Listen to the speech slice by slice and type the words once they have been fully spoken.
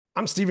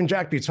I'm Stephen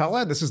Jack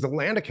Butala. This is the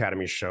Land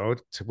Academy show.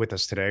 With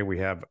us today, we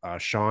have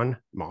Sean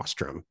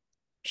Mostrom.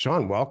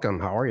 Sean, welcome.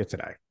 How are you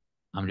today?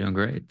 I'm doing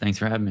great. Thanks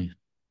for having me.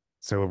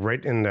 So,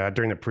 right in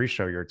during the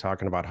pre-show, you're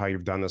talking about how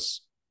you've done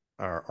this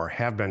or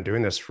have been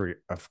doing this for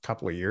a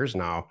couple of years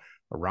now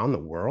around the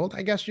world.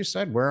 I guess you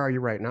said. Where are you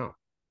right now?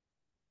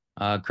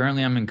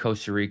 Currently, I'm in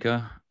Costa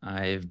Rica.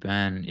 I've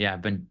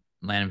been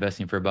land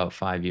investing for about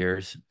 5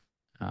 years.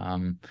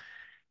 Um,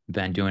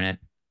 been doing it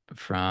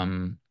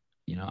from,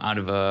 out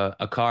of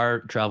a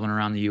car traveling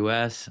around the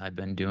U.S. I've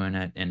been doing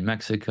it in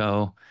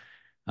Mexico.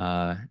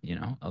 I've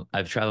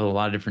traveled a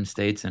lot of different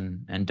states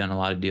and done a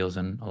lot of deals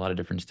in a lot of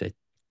different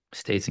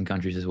states and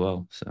countries as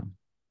well. So.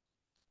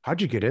 How'd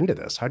you get into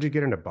this? How'd you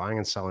get into buying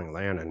and selling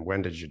land, and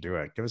when did you do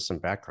it? Give us some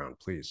background,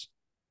 please.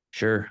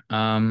 Sure.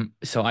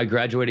 So I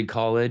graduated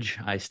college.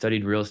 I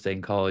studied real estate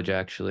in college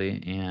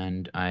actually,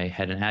 and I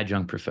had an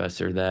adjunct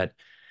professor that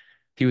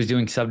he was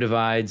doing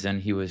subdivides and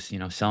he was,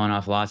 selling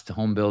off lots to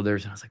home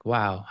builders. And I was like,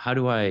 wow, how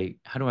do I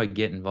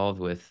get involved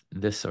with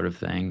this sort of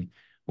thing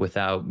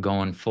without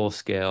going full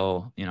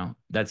scale?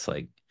 That's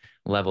like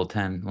level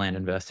 10 land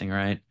investing,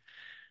 right?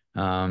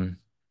 Um,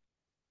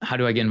 how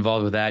do I get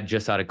involved with that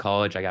just out of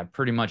college? I got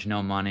pretty much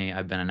no money.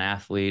 I've been an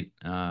athlete.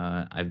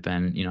 I've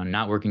been,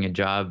 not working a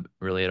job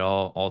really at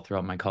all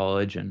throughout my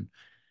college. And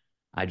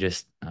I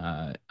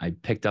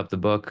picked up the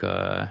book,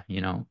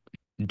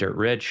 Dirt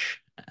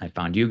Rich. I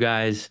found you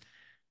guys.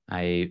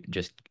 I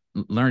just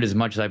learned as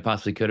much as I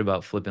possibly could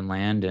about flipping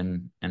land.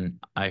 And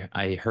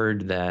I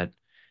heard that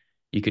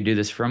you could do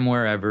this from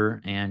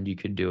wherever and you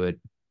could do it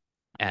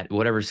at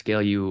whatever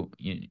scale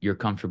you're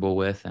comfortable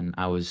with. And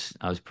I was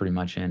pretty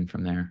much in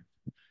from there.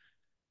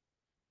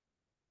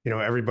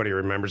 Everybody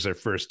remembers their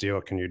first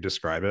deal. Can you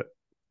describe it?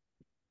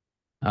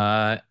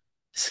 Uh,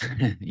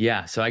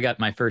 yeah. So I got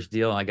my first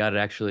deal. I got it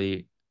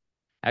actually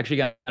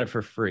got it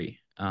for free.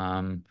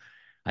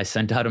 I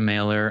sent out a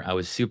mailer. I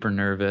was super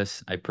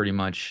nervous. I pretty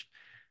much,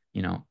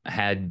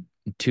 had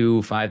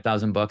two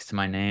 5,000 bucks to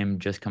my name,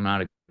 just coming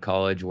out of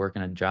college,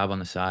 working a job on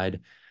the side.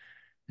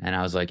 And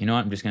I was like, you know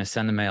what? I'm just gonna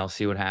send the mail,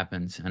 see what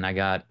happens. And I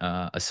got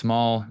a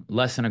small,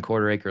 less than a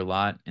quarter acre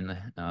lot in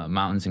the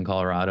mountains in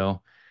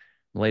Colorado.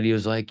 The lady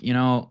was like,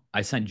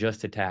 I sent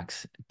just to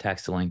tax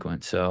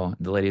delinquent. So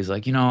the lady was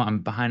like, I'm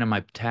behind on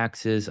my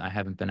taxes. I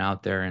haven't been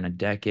out there in a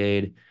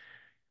decade.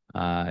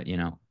 Uh, you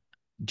know,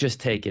 just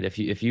take it.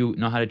 If you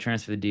know how to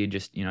transfer the deed,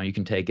 just, you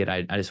can take it.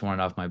 I just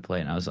want it off my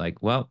plate. And I was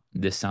like, well,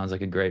 this sounds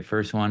like a great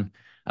first one.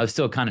 I was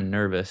still kind of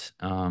nervous.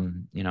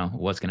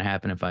 What's gonna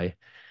happen if I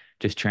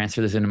just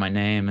transfer this into my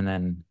name and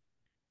then,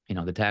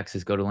 the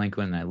taxes go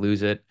delinquent and I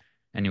lose it.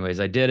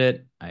 Anyways, I did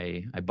it.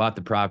 I bought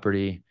the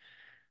property.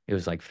 It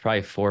was like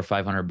probably 400 or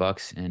 500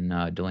 bucks in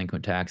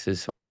delinquent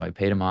taxes. So I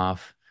paid them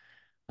off.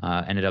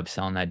 Ended up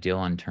selling that deal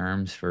on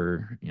terms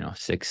for,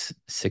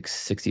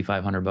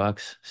 6,500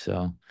 bucks.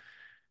 So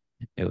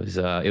it was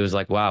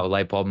like, wow, a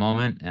light bulb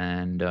moment.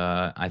 And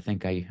I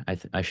think I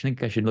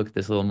should look at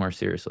this a little more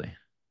seriously.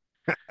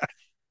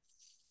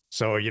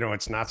 So,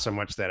 it's not so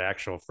much that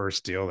actual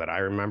first deal that I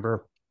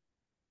remember.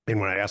 And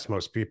when I ask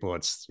most people,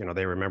 it's,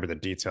 they remember the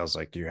details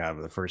like you have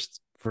the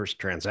first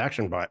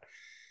transaction, but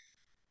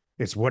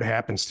it's what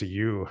happens to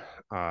you,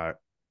 uh,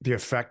 the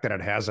effect that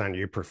it has on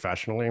you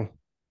professionally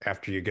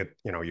after you get,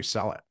 you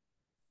sell it.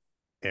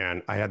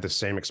 And I had the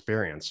same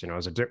experience. It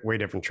was a way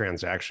different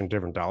transaction,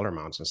 different dollar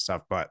amounts and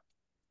stuff, but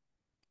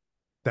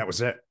that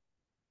was it.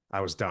 I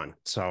was done.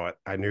 So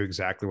I knew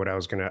exactly what I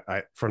was gonna.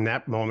 From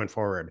that moment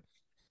forward,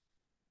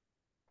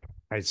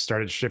 I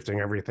started shifting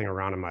everything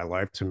around in my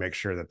life to make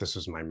sure that this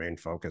was my main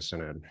focus.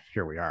 And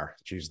here we are.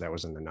 Geez, that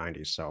was in the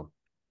 '90s. So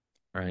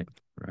Right,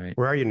 right.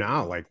 where are you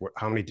now? Like,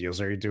 how many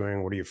deals are you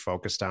doing? What are you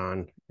focused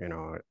on?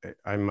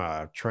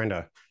 I'm trying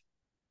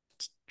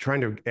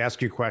to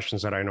ask you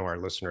questions that I know our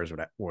listeners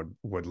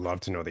would love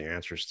to know the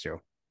answers to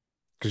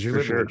because you're For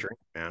living the sure. dream,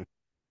 man.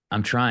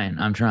 I'm trying.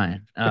 I'm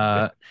trying.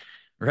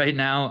 Right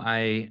now,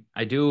 I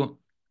do.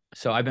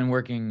 So I've been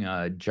working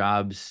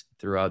jobs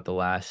throughout the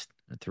last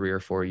 3 or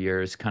 4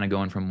 years, kind of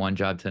going from one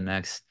job to the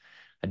next.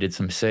 I did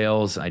some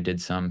sales. I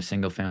did some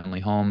single family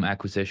home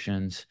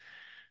acquisitions.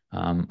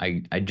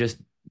 I just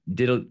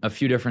did a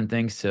few different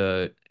things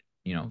to,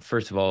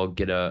 first of all,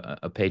 get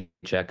a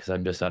paycheck because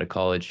I'm just out of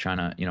college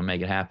trying to,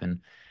 make it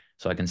happen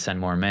so I can send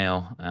more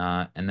mail.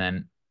 And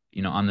then,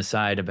 on the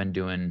side, I've been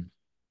doing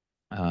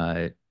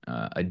uh,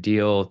 a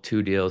deal,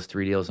 two deals,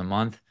 three deals a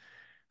month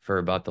for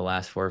about the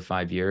last 4 or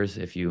 5 years.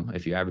 If you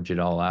average it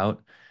all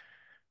out,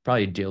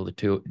 probably a deal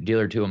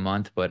or two a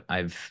month. But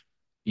I've,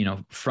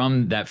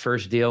 from that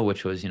first deal,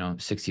 which was,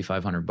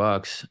 6,500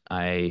 bucks,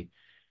 I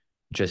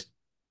just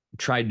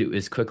tried to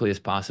as quickly as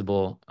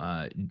possible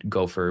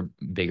go for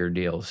bigger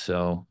deals.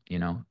 So,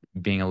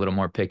 being a little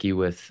more picky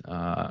with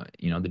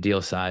the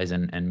deal size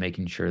and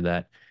making sure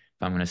that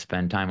if I'm going to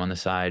spend time on the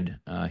side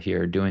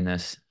here doing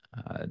this,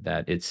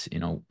 that it's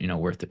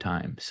worth the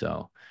time.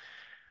 So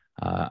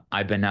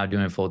I've been now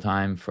doing it full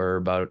time for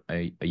about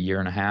a year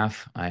and a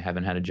half. I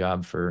haven't had a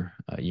job for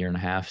a year and a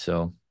half,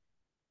 so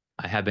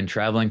I have been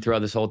traveling throughout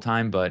this whole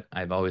time, but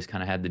I've always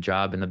kind of had the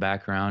job in the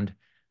background.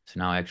 So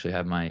now I actually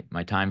have my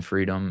time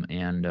freedom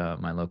and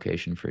my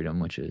location freedom,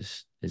 which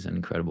is an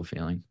incredible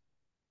feeling.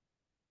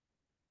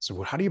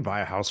 So how do you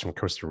buy a house from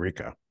Costa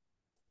Rica?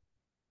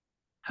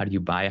 How do you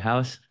buy a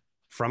house?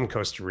 From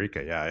Costa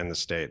Rica, yeah, in the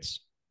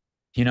States.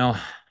 You know,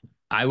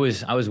 I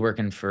was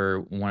working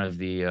for one of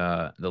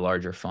the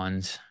larger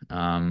funds,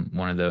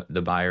 one of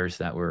the buyers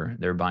that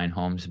they're buying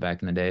homes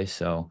back in the day.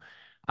 So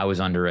I was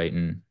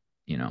underwriting,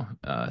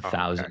 Oh,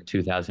 okay.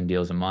 2,000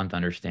 deals a month,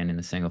 understanding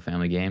the single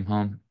family game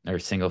home or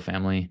single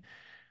family.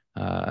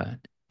 Uh,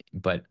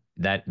 but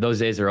that those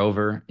days are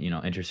over.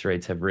 Interest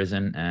rates have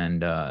risen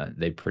and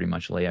they pretty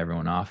much lay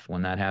everyone off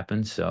when that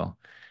happens. So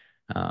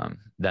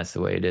that's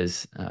the way it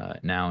is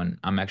now, and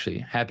I'm actually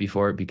happy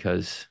for it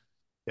because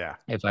Yeah.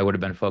 if I would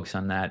have been focused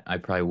on that, I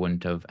probably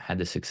wouldn't have had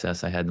the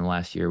success I had in the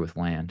last year with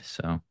land.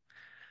 So,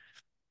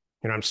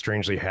 I'm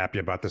strangely happy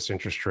about this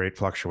interest rate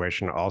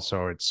fluctuation.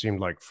 Also, it seemed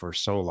like for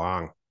so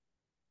long,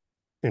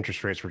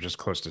 interest rates were just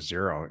close to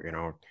zero.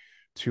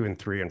 2 and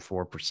 3 and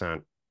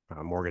 4%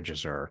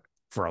 mortgages are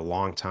for a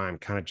long time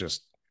kind of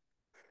just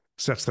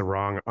sets the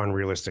wrong,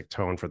 unrealistic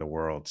tone for the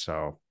world.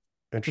 So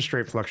interest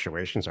rate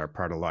fluctuations are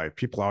part of life.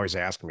 People always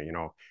ask me,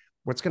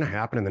 what's going to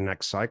happen in the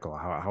next cycle?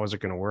 How is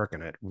it going to work?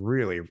 And it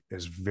really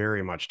is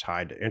very much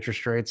tied to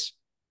interest rates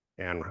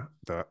and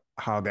the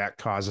how that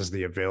causes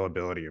the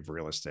availability of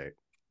real estate.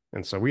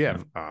 And so we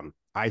right, have,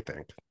 I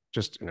think,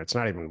 and it's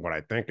not even what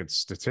I think, it's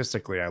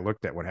statistically, I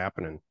looked at what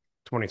happened in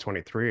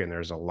 2023, and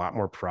there's a lot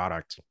more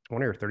product,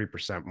 20 or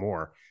 30%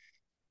 more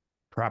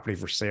property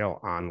for sale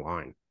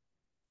online.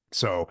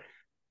 So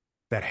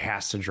that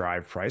has to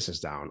drive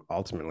prices down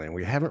ultimately. And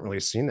we haven't really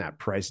seen that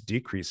price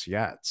decrease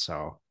yet.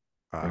 So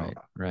uh, right,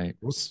 right,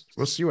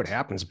 we'll see what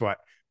happens. But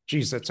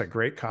geez, that's a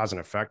great cause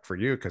and effect for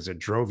you because it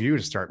drove you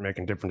to start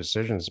making different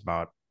decisions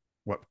about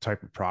what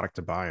type of product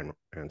to buy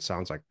and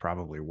sounds like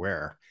probably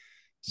where.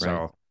 right.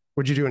 So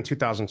what'd you do in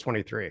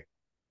 2023?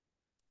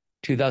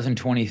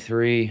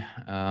 2023,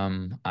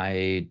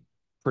 I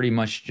pretty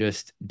much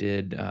just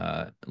did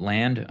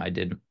land. I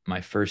did my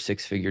first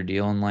six-figure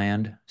deal in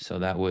land, so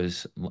that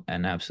was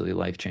an absolutely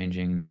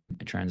life-changing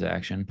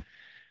transaction.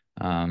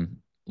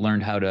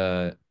 Learned how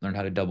to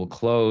double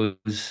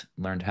close,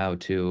 learned how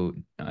to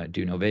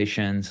do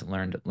novations,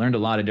 learned a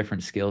lot of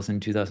different skills in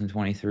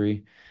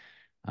 2023.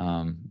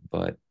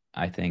 But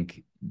I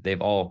think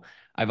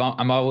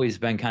I'm always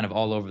been kind of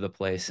all over the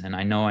place, and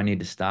I know I need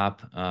to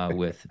stop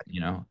with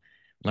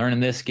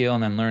learning this skill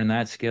and then learning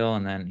that skill,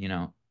 and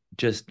then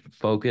just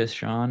focus.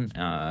 Sean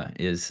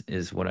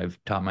is what I've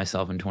taught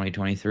myself in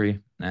 2023,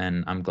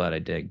 and I'm glad I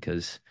did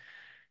because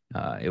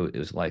it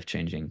was a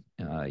life-changing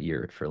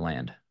year for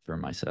land for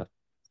myself.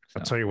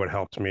 I'll So tell you what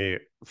helped me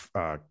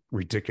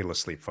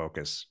ridiculously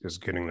focus is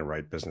getting the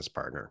right business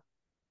partner.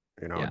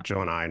 yeah,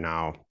 Jill and I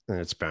now, and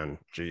it's been,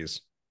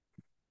 geez,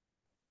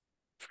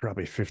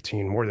 probably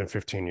 15, more than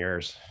 15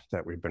 years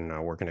that we've been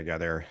working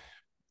together.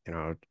 You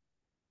know,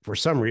 for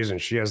some reason,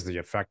 she has the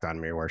effect on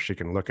me where she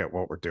can look at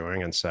what we're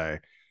doing and say,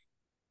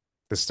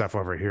 this stuff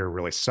over here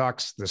really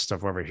sucks. This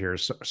stuff over here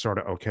is sort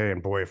of okay.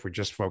 And boy, if we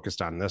just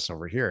focused on this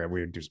over here,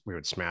 we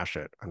would smash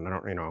it. And I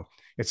don't,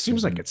 it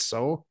seems like hmm, it's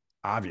so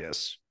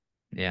obvious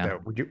yeah,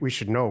 that we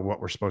should know what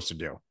we're supposed to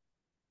do.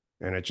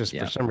 And it just, for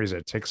yeah. some reason,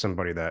 it takes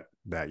somebody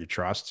that you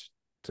trust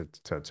to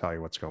tell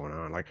you what's going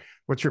on. Like,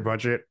 what's your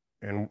budget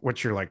and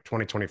what's your like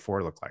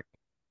 2024 look like?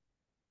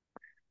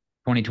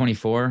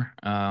 2024,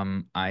 uh,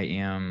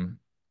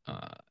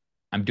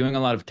 I'm doing a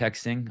lot of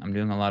texting. I'm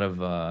doing a lot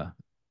of uh,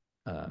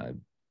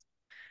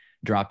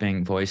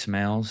 dropping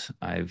voicemails.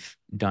 I've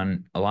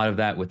done a lot of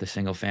that with the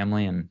single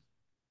family, and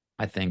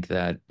I think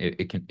that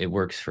it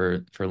works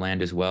for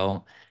land as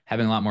well.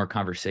 Having a lot more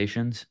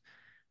conversations,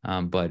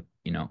 but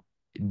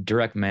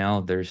direct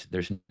mail. There's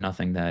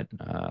nothing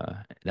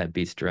that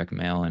beats direct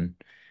mail, and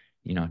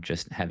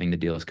just having the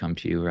deals come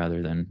to you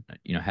rather than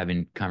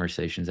having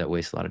conversations that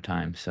waste a lot of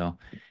time. So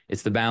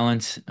it's the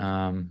balance.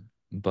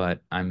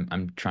 But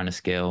I'm trying to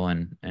scale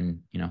and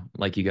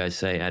like you guys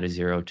say, add a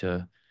zero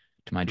to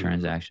my Mhm.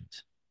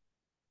 transactions.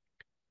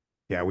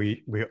 Yeah,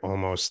 we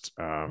almost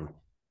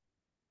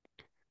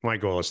my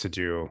goal is to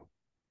do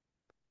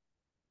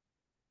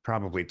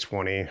probably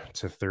 20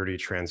 to 30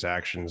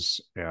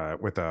 transactions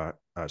with a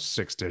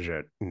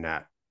six-digit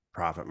net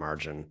profit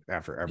margin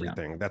after Yeah,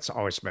 everything. That's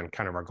always been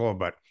kind of our goal,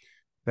 but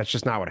that's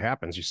just not what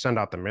happens. You send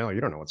out the mail, you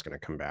don't know what's going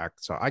to come back.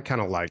 So I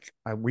kind of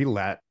we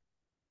let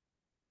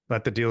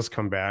the deals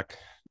come back,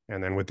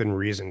 and then within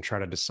reason try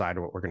to decide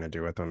what we're going to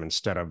do with them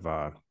instead of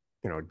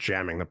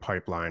jamming the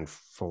pipeline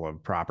full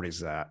of properties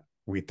that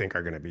we think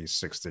are going to be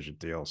six-digit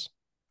deals.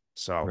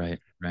 So right,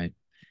 right.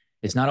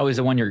 It's not always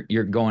the one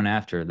you're going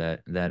after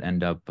that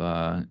end up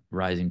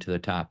rising to the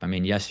top. I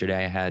mean,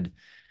 yesterday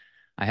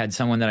I had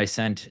someone that I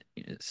sent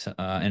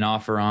an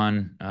offer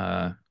on,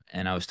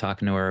 and I was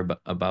talking to her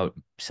about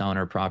selling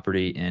her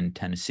property in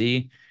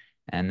Tennessee,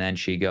 and then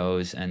she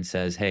goes and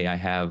says, "Hey, I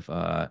have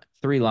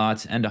three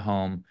lots and a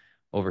home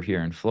over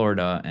here in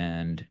Florida,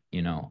 and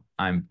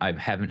I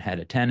haven't had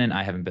a tenant.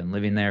 I haven't been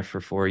living there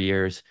for 4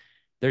 years.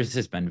 There's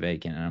just been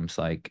vacant." And I'm just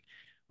like,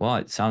 Well,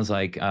 it sounds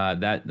like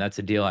that's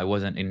a deal I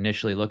wasn't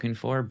initially looking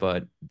for,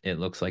 but it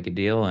looks like a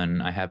deal,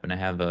 and I happen to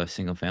have a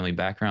single family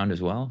background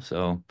as well.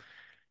 So,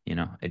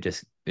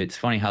 it's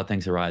funny how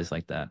things arise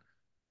like that.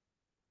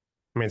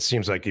 I mean, it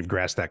seems like you've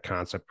grasped that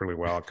concept really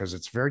well because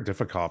it's very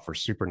difficult for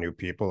super new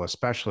people,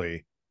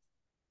 especially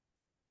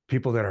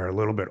people that are a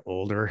little bit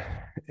older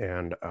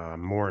and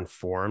more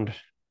informed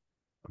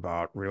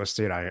about real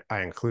estate. I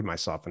include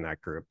myself in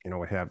that group.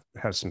 We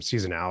have some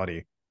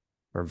seasonality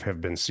or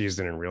have been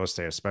seasoned in real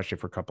estate, especially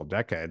for a couple of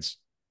decades.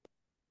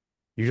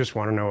 You just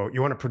want to know,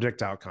 you want to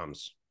predict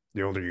outcomes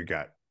the older you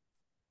get.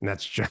 And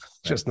that's just, Right.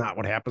 just not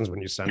what happens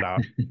when you send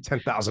out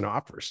 10,000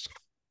 offers.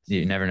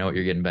 You never know what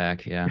you're getting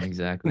back. Yeah,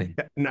 exactly.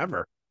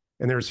 Never.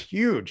 And there's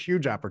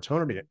huge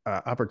opportunity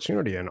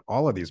in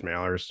all of these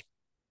mailers.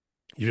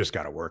 You just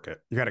got to work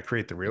it. You got to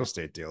create the real Yeah.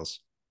 estate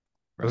deals.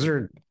 Those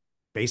Right. are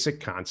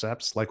basic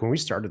concepts. Like when we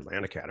started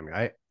Land Academy,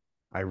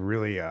 I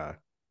really,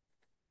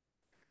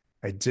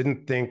 I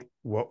didn't think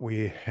what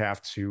we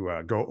have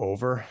to go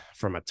over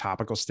from a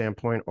topical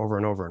standpoint over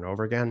and over and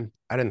over again.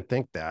 I didn't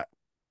think that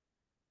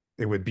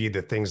it would be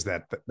the things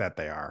that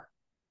they are.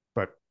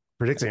 But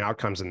predicting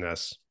outcomes in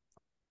this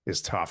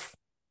is tough.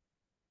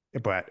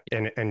 But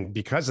and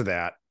because of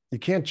that, you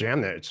can't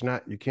jam that. It's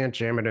not, you can't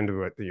jam it into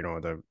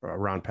the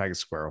round peg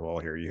square hole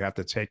here. You have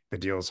to take the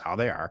deals how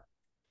they are,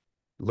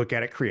 look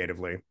at it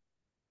creatively,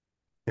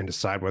 and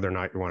decide whether or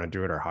not you want to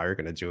do it or how you're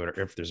going to do it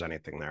or if there's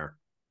anything there.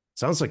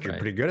 Sounds like you're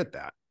Right. pretty good at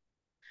that.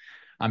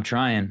 I'm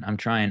trying. I'm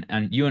trying.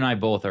 And you and I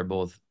both are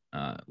both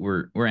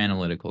we're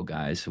analytical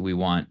guys. We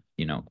want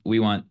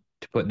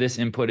to put this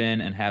input in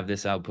and have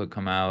this output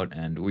come out,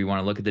 and we want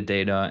to look at the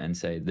data and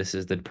say this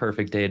is the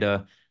perfect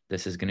data.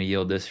 This is going to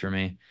yield this for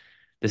me.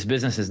 This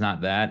business is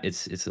not that.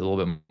 It's a little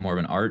bit more of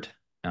an art,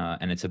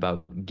 and it's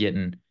about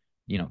getting,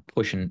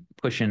 pushing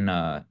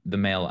the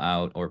mail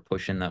out or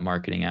pushing that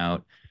marketing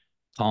out,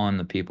 calling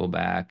the people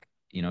back,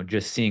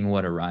 just seeing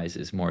what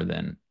arises more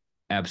than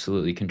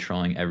absolutely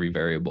controlling every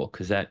variable.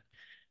 Because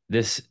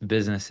this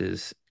business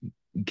is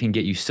can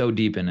get you so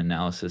deep in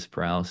analysis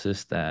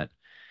paralysis that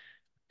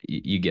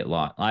you get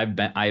lost.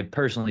 I've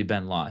personally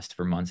been lost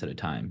for months at a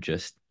time,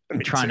 just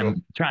Me trying too.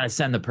 to trying to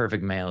send the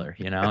perfect mailer.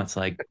 It's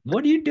like,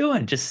 what are you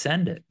doing? Just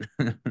send it.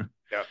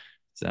 Yeah.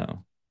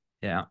 So,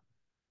 yeah,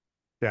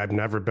 Yeah. I've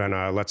never been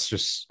a let's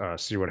just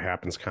see what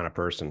happens kind of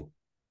person.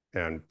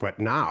 But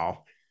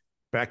now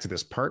back to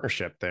this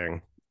partnership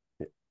thing,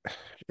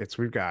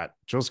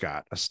 Jill's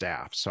got a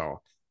staff.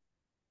 So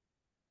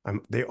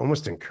they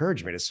almost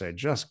encourage me to say,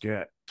 just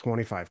get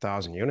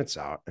 25,000 units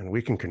out and we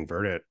can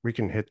convert it. We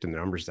can hit the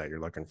numbers that you're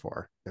looking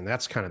for. And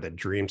that's kind of the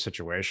dream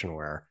situation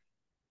where,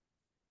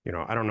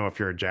 I don't know if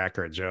you're a Jack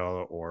or a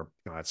Jill, or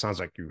it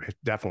sounds like you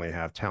definitely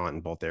have talent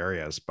in both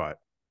areas, but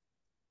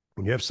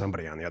when you have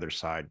somebody on the other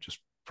side just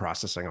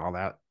processing all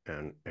that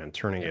and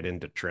turning yeah, it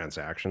into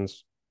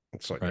transactions,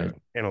 it's like right, an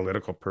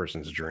analytical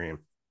person's dream.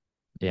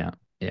 yeah,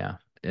 yeah.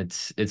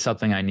 It's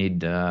something I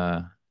need.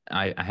 I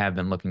have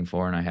been looking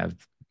for, and I have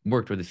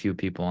worked with a few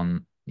people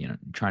on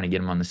trying to get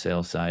them on the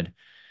sales side.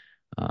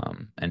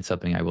 And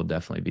something I will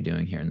definitely be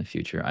doing here in the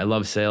future. I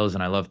love sales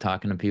and I love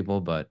talking to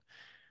people, but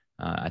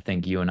I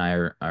think you and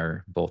I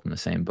are both in the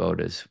same boat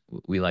as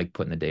we like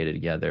putting the data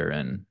together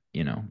and,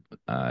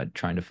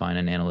 trying to find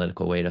an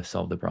analytical way to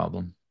solve the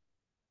problem.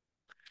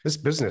 This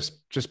business,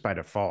 just by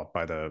default,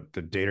 by the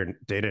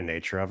data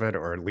nature of it,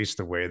 or at least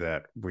the way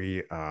that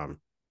we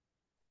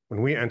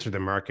when we entered the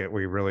market,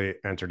 we really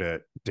entered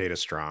it data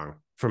strong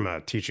from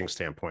a teaching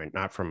standpoint,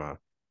 not from a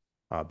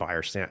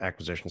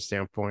acquisition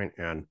standpoint.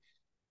 And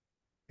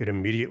it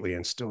immediately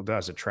and still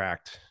does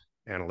attract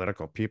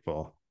analytical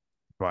people,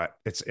 but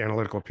it's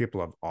analytical people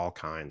of all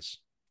kinds.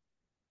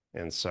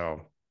 And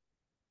so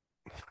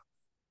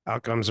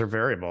outcomes are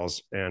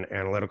variables, and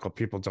analytical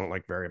people don't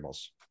like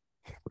variables.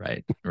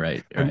 Right,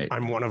 right, I'm, right.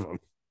 I'm one of them.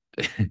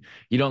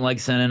 You don't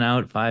like sending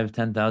out 5,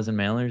 10,000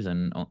 mailers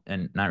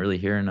and not really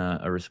hearing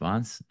a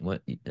response?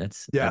 What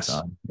that's Yes,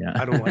 odd. Yeah.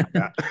 I don't like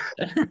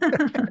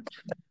that.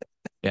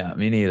 Yeah,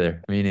 me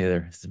neither. Me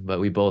neither. But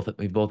we both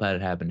had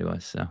it happen to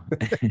us. So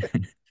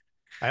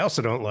I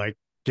also don't like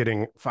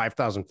getting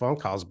 5,000 phone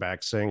calls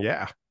back saying,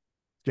 yeah,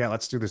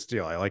 let's do this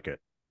deal. I like it.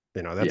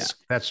 yeah,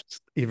 That's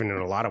even in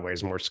a lot of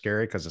ways more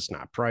scary because it's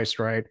not priced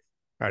right.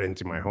 I didn't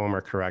do my Mhm.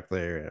 homework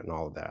correctly and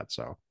all of that.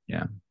 So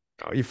Yeah.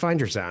 you find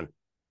your zen.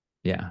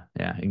 Yeah,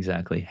 yeah,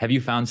 exactly. Have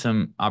you found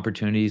some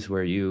opportunities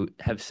where you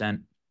have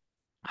sent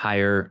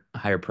higher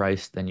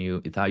price than you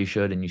thought you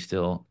should, and you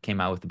still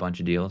came out with a bunch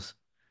of deals?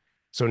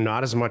 So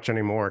not as much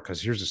anymore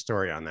because here's a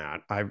story on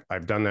that.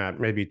 I've done that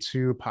maybe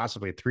two,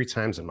 possibly three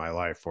times in my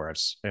life where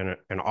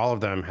and all of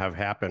them have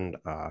happened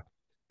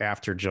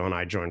after Jill and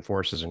I joined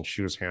forces and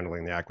she was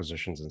handling the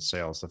acquisitions and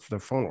sales, the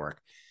phone work.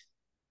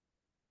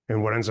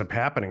 And what ends up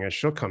happening is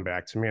she'll come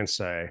back to me and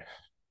say,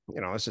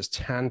 this is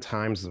 10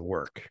 times the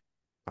work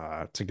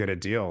to get a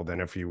deal than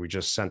if we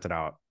just sent it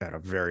out at a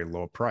very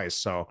low price.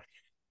 So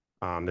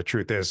the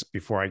truth is,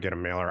 before I get a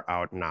mailer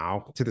out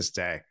now, to this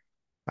day,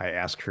 I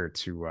ask her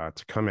to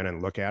come in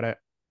and look at it,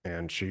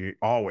 and she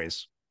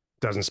always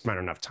doesn't spend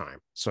enough time.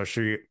 So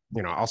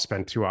I'll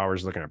spend 2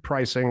 hours looking at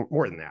pricing,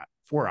 more than that,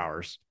 4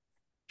 hours.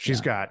 She's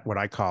Yeah. got what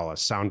I call a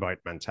soundbite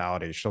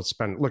mentality. She'll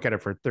look at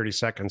it for 30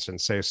 seconds and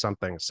say a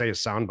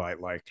soundbite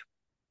like,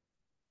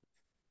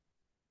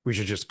 we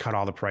should just cut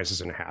all the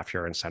prices in half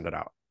here and send it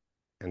out.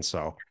 And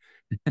so,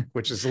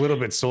 which is a little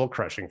bit soul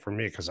crushing for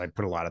me because I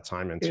put a lot of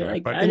time You're into it.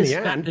 like, But I in just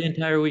the spent end, the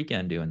entire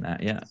weekend doing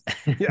that. Yeah.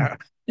 yeah,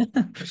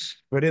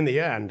 but in the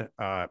end,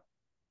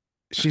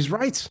 she's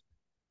right,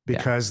 Yeah.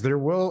 because there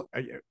will,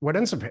 what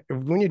ends up,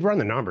 when you run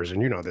the numbers,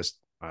 and you know this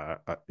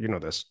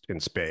in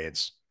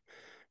spades,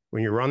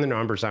 when you run the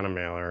numbers on a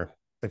mailer,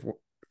 if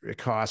it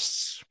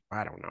costs,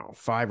 I don't know,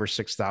 $5,000 or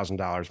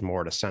 $6,000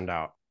 more to send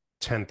out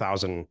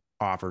 10,000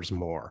 offers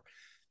more.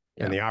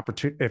 And Yeah. the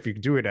opportunity, if you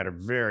do it at a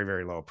very,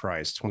 very low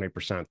price,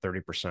 20%,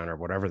 30%, or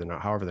whatever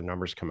however the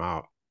numbers come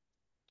out,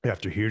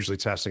 after hugely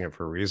testing it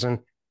for a reason,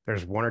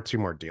 there's one or two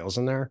more deals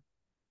in there.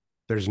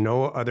 There's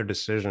no other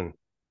decision.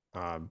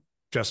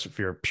 Just if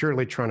you're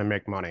purely trying to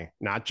make money,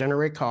 not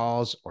generate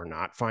calls or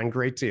not find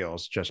great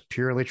deals, just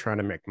purely trying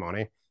to make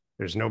money,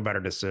 there's no better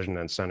decision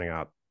than sending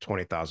out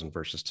 20,000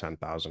 versus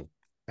 10,000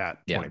 at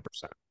Yeah.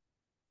 20%.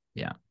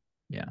 Yeah.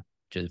 Yeah.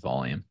 Just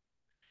volume,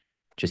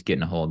 just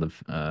getting a hold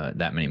of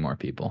that many more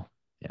people.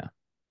 Yeah. I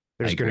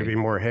There's going to agree.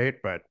 be more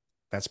hate, but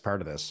that's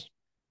part of this.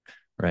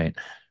 Right.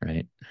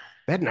 Right.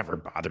 That never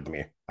bothered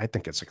me. I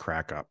think it's a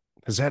crack up.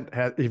 Has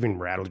that even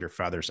rattled your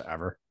feathers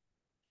ever?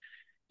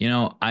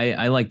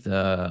 I like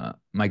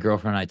my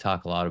girlfriend and I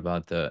talk a lot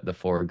about the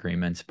Four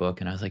Agreements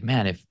book, and I was like,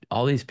 man, if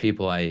all these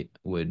people I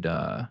would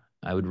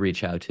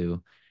reach out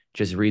to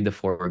just read the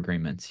Four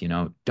Agreements,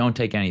 don't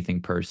take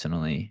anything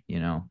personally,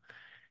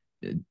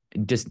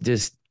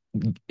 just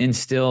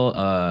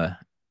instill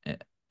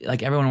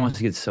like everyone wants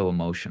to get so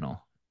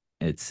emotional.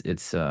 It's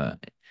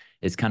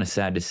kind of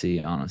sad to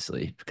see,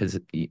 honestly, because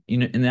in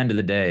the end of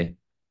the day,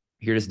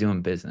 you're just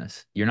doing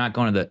business. You're not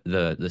going to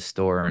the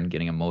store and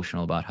getting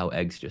emotional about how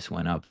eggs just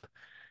went up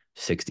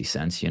 60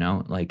 cents,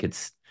 like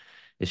it's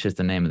just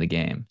the name of the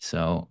game.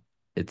 So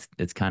it's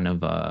kind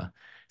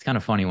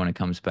of funny when it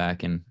comes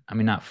back, and I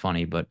mean, not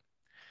funny, but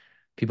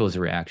people's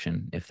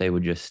reaction if they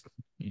would just,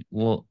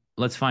 well,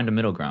 let's find a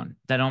middle ground.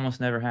 That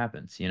almost never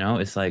happens,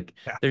 It's like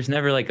Yeah. there's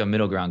never like a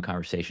middle ground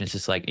conversation. It's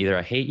just like either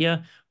I hate you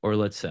or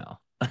let's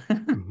sell.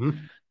 Mm-hmm.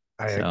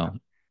 I So,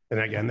 And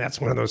again, that's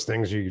one of those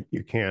things you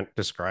can't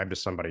describe to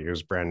somebody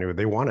who's brand new.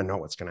 They want to know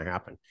what's going to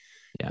happen.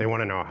 yeah. They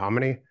want to know how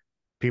many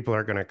people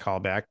are going to call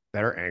back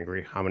that are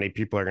angry, how many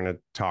people are going to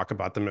talk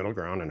about the middle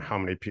ground, and how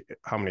many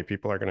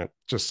people are going to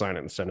just sign it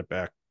and send it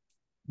back.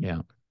 Yeah.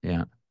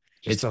 Yeah. It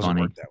just It's doesn't work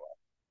funny. that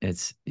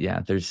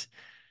way.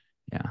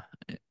 Yeah.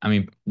 I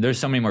mean, there's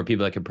so many more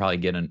people that could probably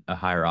get a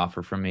higher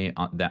offer from me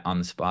on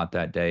the spot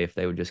that day if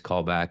they would just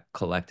call back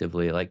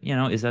collectively, like,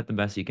 is that the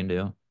best you can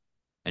do?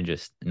 And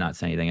just not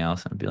say anything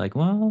else. I'd be like,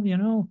 well,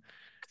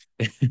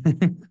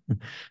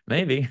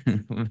 maybe.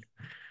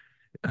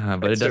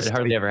 But It's it just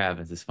hardly ever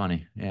happens. It's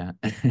funny. Yeah.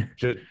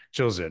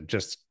 Jills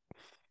just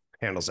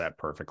handles that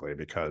perfectly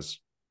because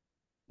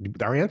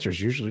our answer is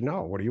usually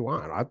no. What do you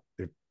want?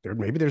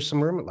 Maybe there's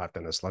some room left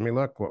in this. Let me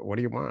look. What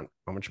do you want?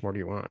 How much more do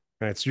you want?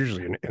 And it's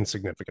usually an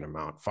insignificant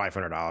amount,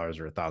 $500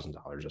 or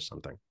 $1,000 or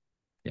something.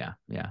 Yeah.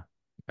 Yeah.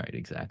 Right.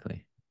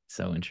 Exactly.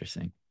 So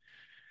interesting.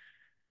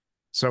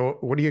 So,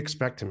 what do you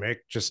expect to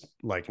make just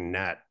like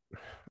net,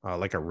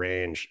 like a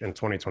range in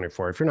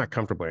 2024? If you're not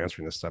comfortable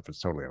answering this stuff, it's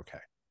totally okay.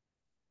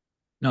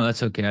 No,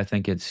 that's okay. I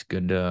think it's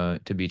good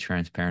to be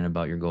transparent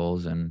about your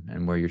goals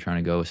and where you're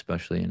trying to go,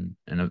 especially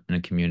in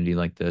a community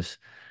like this.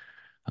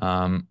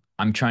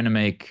 I'm trying to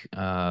make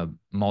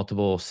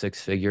multiple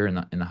six figure in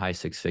the high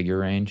six figure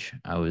range.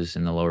 I was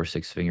in the lower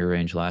six figure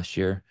range last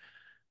year.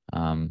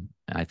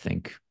 I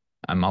think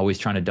I'm always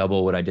trying to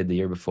double what I did the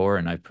year before,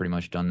 and I've pretty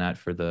much done that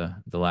for the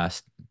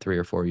last 3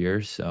 or 4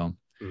 years. So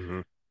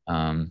Mm-hmm.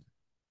 um,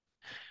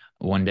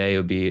 one day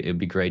it'd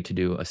be great to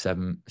do a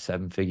seven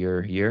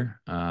figure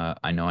year.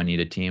 I know I need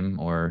a team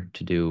or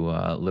to do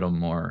a little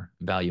more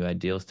value add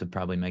deals to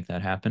probably make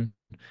that happen.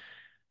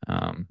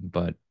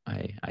 But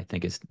I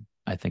think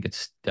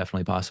it's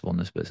definitely possible in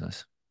this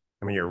business.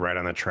 I mean, you're right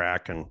on the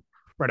track and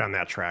right on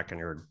that track, and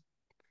you're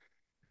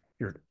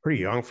pretty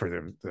young for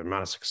the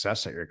amount of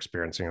success that you're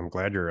experiencing. I'm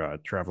glad you're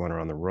traveling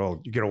around the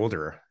world. You get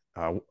older.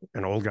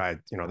 An old guy,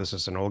 this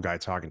is an old guy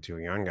talking to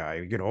a young guy.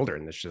 You get older,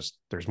 and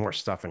there's more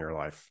stuff in your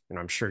life, and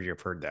I'm sure you've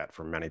heard that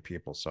from many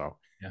people. So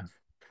Yeah.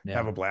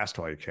 have Yeah. a blast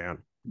while you can.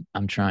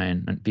 I'm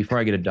trying. And before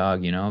I get a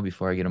dog,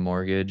 before I get a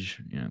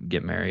mortgage,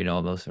 get married,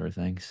 all those sort of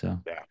things.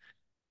 So Yeah,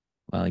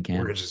 while I can.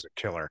 mortgage is a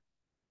killer.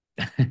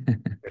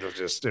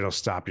 It'll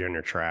stop you in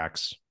your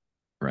tracks.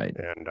 Right.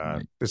 And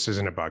Right. this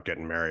isn't about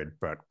getting married,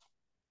 but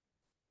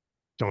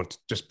don't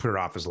just put it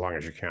off as long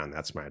as you can.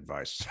 That's my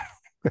advice.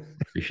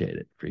 Appreciate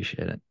it.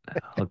 Appreciate it.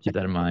 I'll keep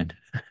that in mind.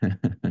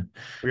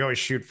 We always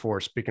shoot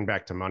for, speaking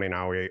back to money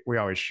now, we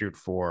always shoot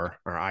for,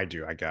 or I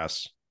do, I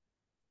guess.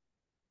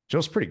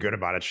 Jill's pretty good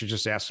about it. She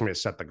just asked me to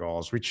set the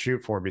goals. We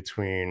shoot for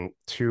between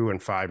 $2 and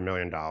 $5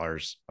 million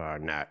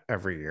net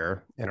every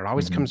year. And it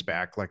always Mhm. comes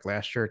back. Like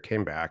last year, it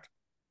came back.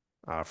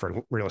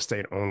 for real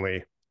estate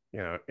only,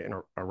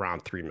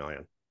 around 3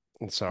 million.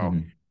 And so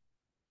Mhm.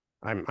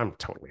 I'm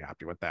totally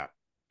happy with that.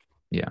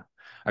 Yeah.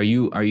 Are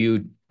you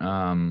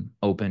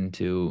open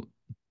to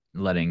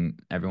letting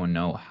everyone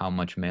know how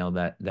much mail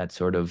that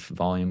sort of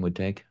volume would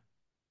take?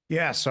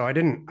 Yeah, so I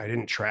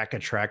didn't track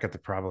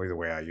it probably the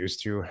way I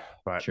used to,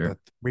 but Sure. that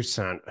we've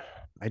sent,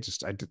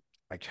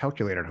 I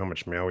calculated how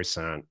much mail we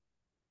sent,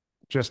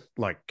 just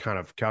like kind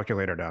of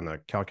calculated on the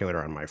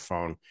calculator on my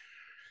phone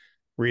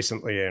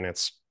recently, and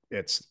it's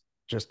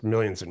just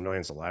millions and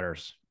millions of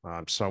letters.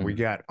 So we Mhm.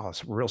 got a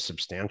real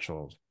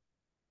substantial.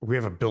 We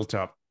have a built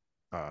up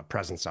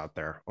presence out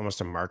there, almost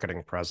a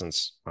marketing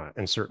presence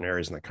in certain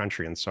areas in the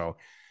country, and so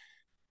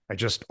I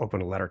just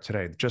opened a letter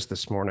today, just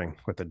this morning,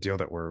 with a deal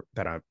that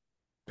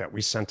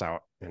we sent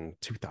out in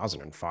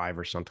 2005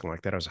 or something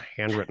like that. It was a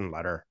handwritten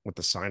letter with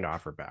the signed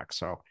offer back.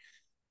 So,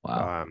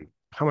 Wow.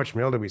 how much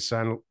mail did we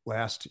send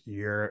last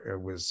year?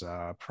 It was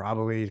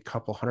probably a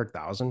couple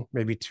 100,000,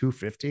 maybe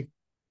 250,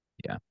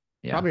 Yeah.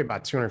 Yeah. probably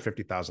about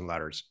 250,000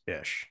 letters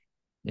ish.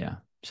 Yeah.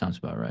 Sounds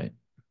about right.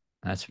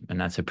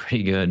 That's a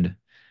pretty good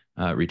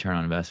return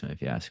on investment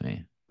if you ask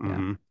me. Yeah.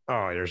 Mm-hmm.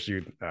 Oh, there's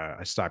you.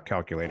 I stopped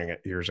calculating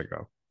it years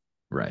ago.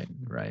 Right.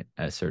 Right.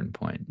 At a certain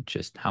point,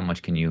 just how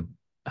much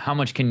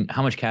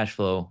cash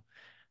flow,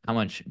 how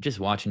much just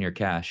watching your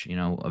cash,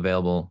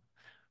 available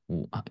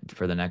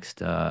for the next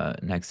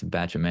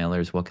batch of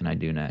mailers. What can I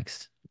do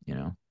next? You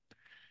know?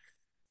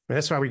 And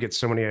that's why we get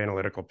so many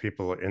analytical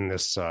people in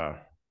this,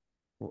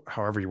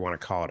 however you want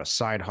to call it, a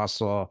side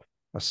hustle,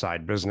 a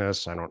side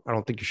business. I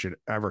don't think you should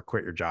ever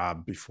quit your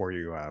job before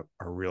you are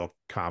real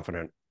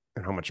confident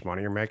in how much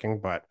money you're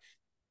making. But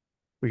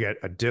we get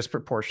a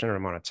disproportionate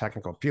amount of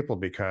technical people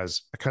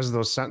because of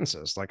those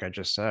sentences. Like I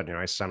just said,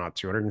 I sent out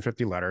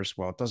 250 letters.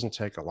 Well, it doesn't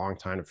take a long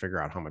time to figure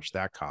out how much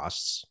that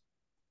costs.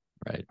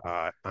 Right.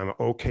 I'm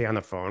okay on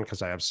the phone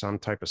because I have some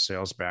type of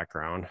sales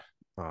background.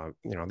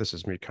 This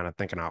is me kind of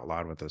thinking out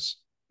loud with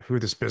this, who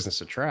this business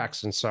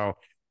attracts. And so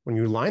when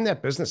you line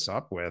that business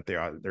up with,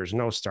 there's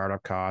no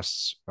startup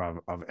costs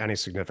of any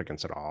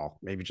significance at all,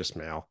 maybe just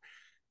mail.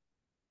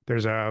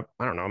 There's I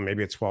don't know,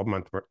 maybe a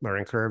 12-month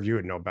learning curve. You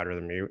would know better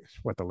than me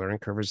what the learning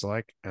curve is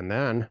like. And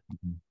then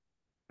Mhm.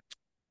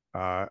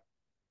 uh,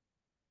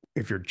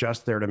 if you're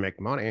just there to make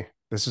money,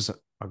 this is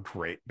a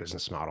great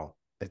business model.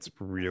 It's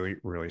really,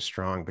 really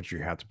strong, but you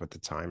have to put the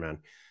time in.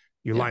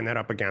 You Yeah. line that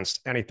up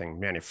against anything,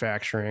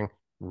 manufacturing,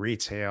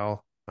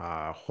 retail,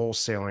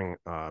 wholesaling,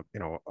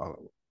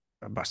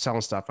 about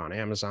selling stuff on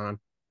Amazon.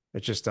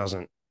 It just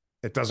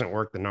it doesn't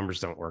work. The numbers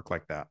don't work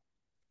like that.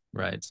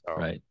 Right. So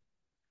Right.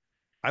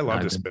 I No, love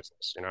I've this been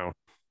business.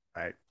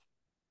 I,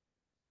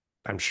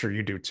 I'm sure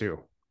you do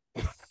too.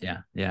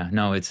 Yeah, yeah.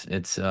 No, it's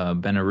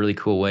been a really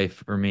cool way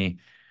for me.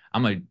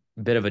 I'm a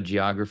bit of a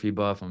geography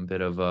buff. I'm a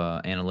bit of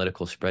a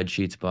analytical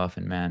spreadsheets buff,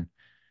 and man,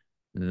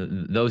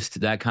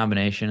 that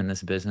combination in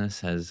this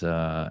business has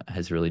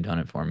really done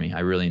it for me. I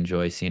really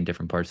enjoy seeing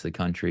different parts of the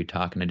country,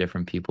 talking to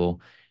different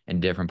people in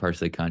different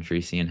parts of the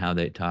country, seeing how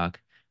they talk.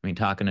 I mean,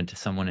 talking to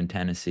someone in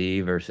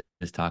Tennessee versus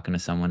talking to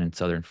someone in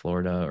Southern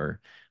Florida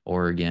or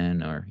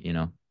Oregon or,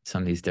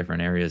 some of these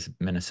different areas,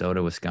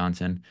 Minnesota,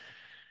 Wisconsin.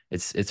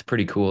 It's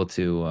pretty cool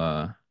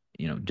to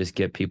just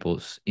get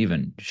people's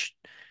even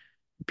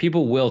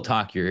people will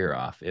talk your ear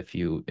off if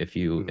you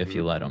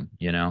Mm-hmm. let them,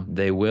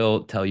 they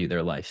will tell you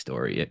their life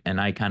story. And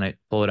I kind of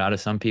pull it out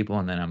of some people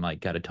and then I'm like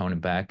got to tone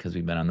it back because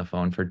we've been on the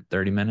phone for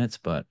 30 minutes,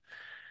 but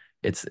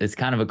it's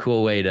kind of a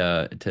cool way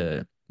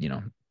to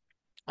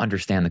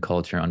understand the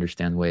culture,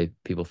 understand the way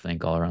people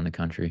think all around the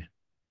country.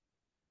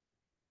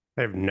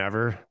 I've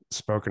never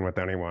spoken with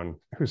anyone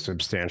who's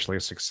substantially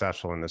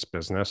successful in this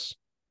business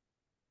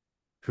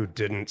who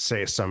didn't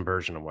say some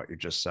version of what you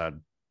just said.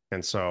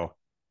 And so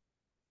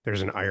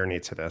there's an irony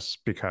to this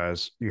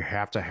because you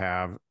have to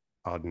have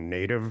a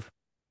native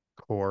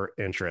core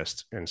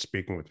interest in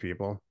speaking with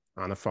people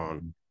on the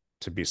phone Mhm.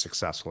 to be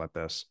successful at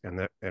this.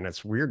 And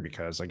it's weird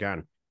because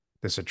again,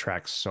 this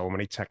attracts so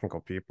many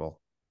technical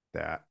people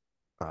that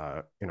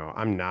I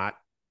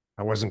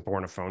wasn't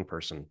born a phone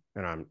person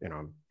and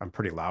I'm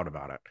pretty loud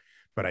about it,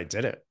 but I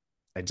did it.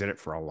 I did it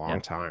for a Yeah.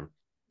 long time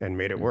and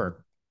made it Mhm.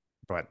 work,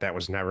 but that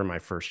was never my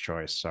first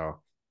choice.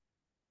 So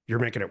you're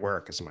making it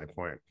work is my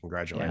point. Yeah.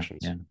 Congratulations.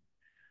 Yeah.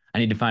 I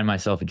need to find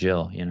myself a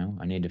Jill,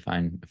 I need to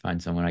find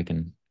someone I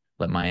can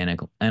let my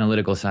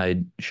analytical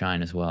side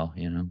shine as well,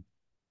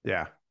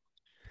 Yeah.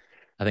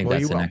 I think Well,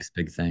 that's you the will. next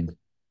big thing.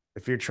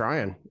 If you're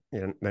trying,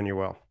 then you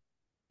will.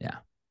 Yeah.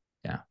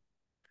 Yeah.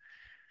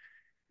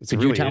 It's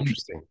Could you really tell me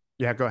interesting.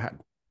 Yeah, go ahead.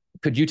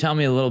 could you tell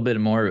me a little bit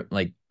more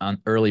like on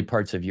early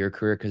parts of your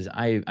career? Because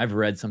I've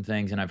read some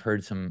things and I've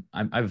heard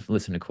I've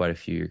listened to quite a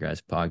few of your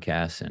guys'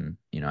 podcasts and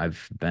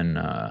I've been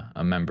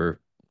a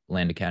member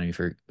Land Academy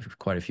for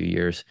quite a few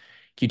years.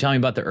 Can you tell me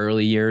about the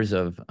early years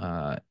of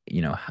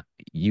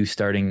you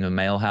starting the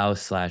mail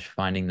house slash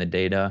finding the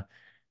data?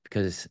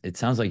 Because it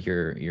sounds like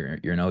you're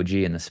an OG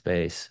in the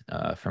space,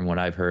 from what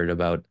I've heard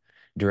about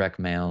direct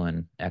mail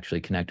and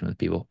actually connecting with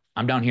people.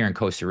 I'm down here in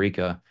Costa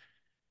Rica.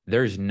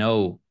 There's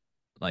no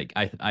like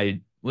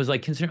was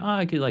like concerned, oh,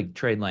 I could like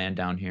trade land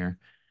down here.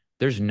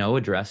 There's no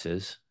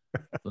addresses.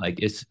 Like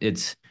it's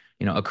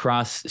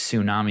across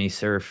Tsunami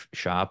Surf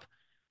Shop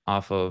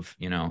off of,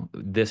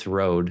 this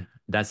road.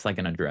 That's like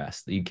an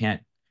address. You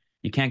can't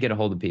get a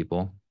hold of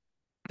people.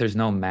 There's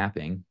no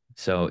mapping,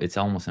 so it's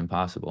almost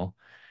impossible.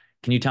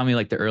 Can you tell me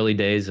like the early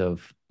days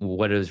of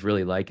what it was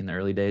really like in the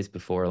early days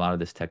before a lot of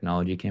this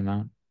technology came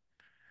out?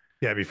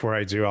 Yeah, before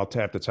I do, I'll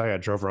have to tell you, I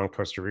drove around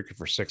Costa Rica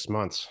for 6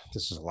 months.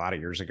 This is a lot of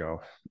years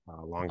ago,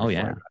 long Oh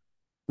before I yeah.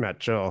 met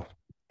Jill,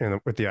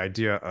 and with the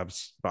idea of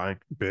buying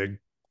big,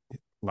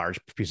 large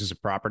pieces of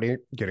property,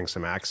 getting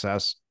some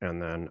access, and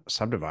then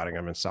subdividing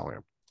them and selling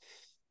them.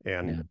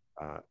 And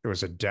Yeah. it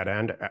was a dead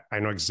end. I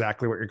know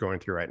exactly what you're going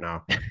through right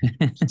now.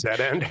 Dead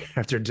end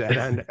after dead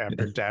end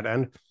after dead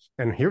end.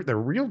 And here, the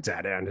real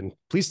dead end. And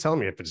please tell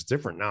me if it's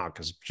different now,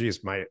 because geez,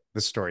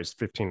 this story is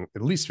 15,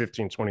 at least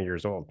 15, 20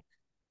 years old.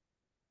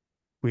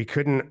 We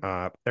couldn't,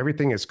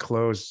 everything is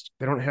closed.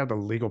 They don't have the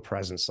legal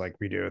presence like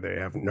we do. They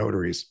have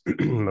notaries,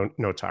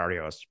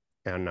 notarios.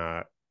 And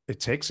it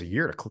takes a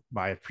year to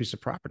buy a piece of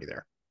property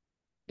there.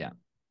 Yeah.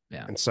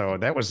 Yeah. And so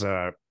that was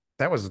a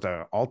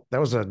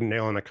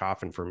nail in the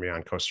coffin for me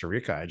on Costa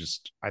Rica.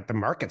 The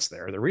market's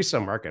there, the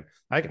resale market.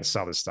 I can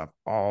sell this stuff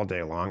all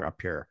day long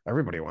up here.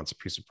 Everybody wants a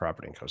piece of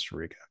property in Costa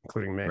Rica,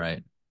 including me.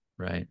 Right.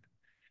 Right.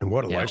 And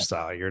what a Yeah.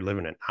 lifestyle you're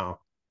living in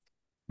now.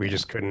 We Yeah.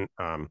 just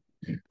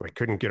we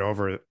couldn't get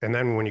over it. And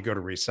then when you go to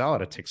resell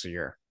it, it takes a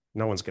year.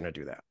 No one's going to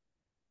do that.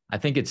 I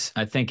think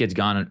it's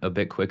gone a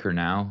bit quicker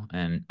now,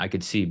 and I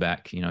could see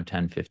back,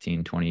 10,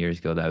 15, 20 years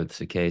ago that was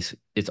the case.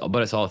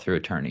 But it's all through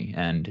attorney,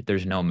 and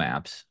there's no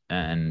maps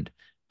and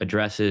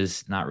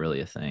addresses, not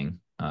really a thing.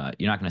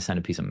 You're not going to send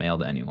a piece of mail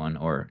to anyone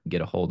or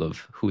get a hold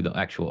of who the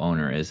actual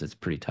owner is. It's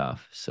pretty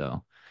tough.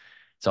 So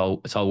it's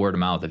all word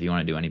of mouth if you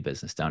want to do any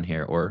business down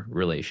here or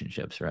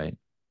relationships, right?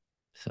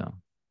 So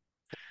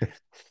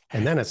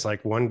And then it's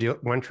like one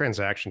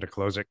transaction to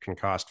close it can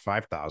cost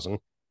 5,000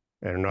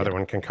 and another yeah,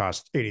 one can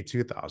cost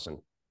 82,000.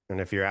 And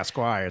if you ask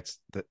why,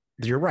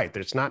 you're right.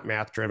 It's not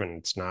math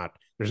driven.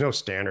 There's no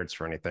standards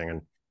for anything.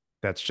 And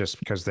that's just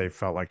because they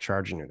felt like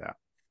charging you that.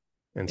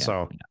 And yeah,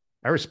 so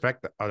I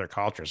respect the other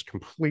cultures,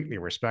 completely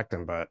respect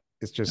them, but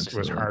it was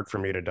absolutely. hard for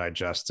me to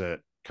digest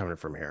it coming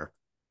from here.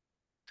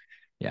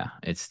 Yeah,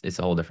 it's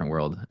a whole different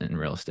world in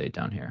real estate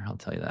down here. I'll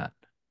tell you that.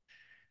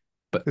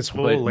 But This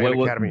but whole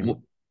land academy, what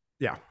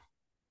yeah.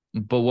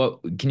 But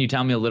what can you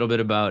tell me a little bit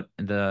about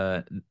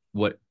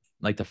what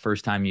like the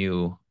first time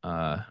you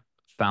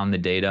found the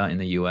data in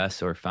the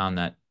US or found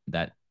that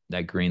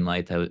green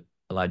light that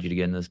allowed you to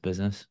get in this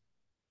business?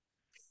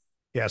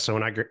 Yeah. So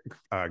when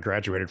I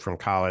graduated from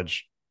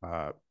college,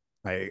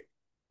 I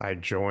I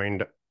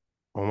joined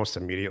almost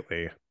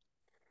immediately.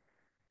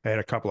 I had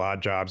a couple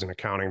odd jobs in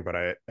accounting,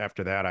 but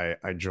after that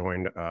I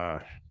joined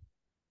a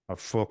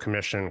full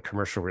commission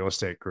commercial real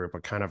estate group,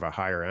 a kind of a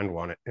higher end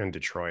one in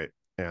Detroit,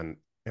 and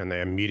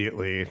they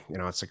immediately,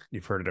 it's like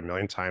you've heard it a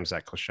million times,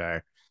 that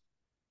cliche.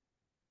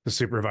 The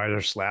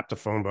supervisor slapped a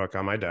phone book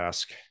on my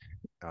desk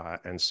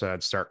and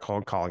said, "Start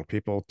cold calling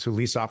people to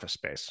lease office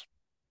space,"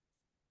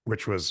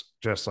 which was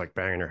just like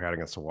banging your head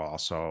against the wall.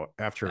 So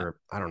Yeah, after,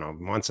 I don't know,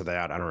 months of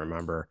that, I don't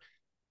remember,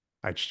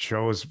 I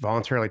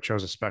voluntarily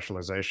chose a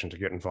specialization to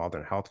get involved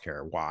in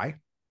healthcare. Why?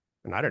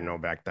 And I didn't know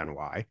back then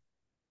why.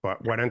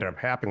 But what ended up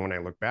happening when I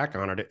look back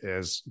on it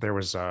is there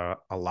was a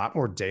lot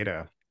more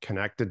data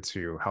connected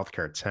to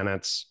healthcare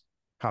tenants,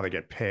 how they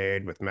get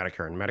paid with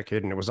Medicare and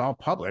Medicaid, and it was all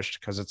published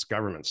because it's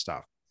government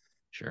stuff.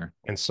 sure.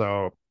 And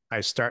so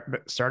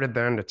started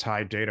then to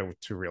tie data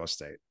to real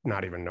estate,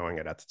 not even knowing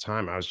it at the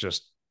time. I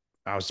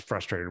was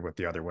frustrated with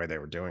the other way they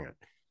were doing it.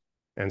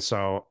 And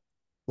so,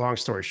 long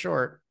story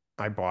short,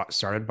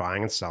 started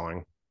buying and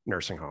selling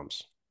nursing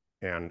homes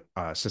and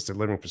assisted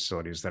living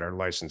facilities that are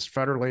licensed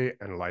federally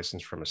and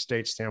licensed from a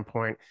state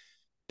standpoint.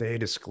 They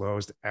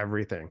disclosed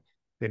everything.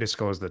 They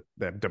disclosed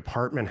the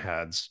department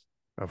heads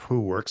of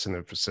who works in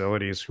the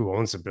facilities, who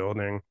owns the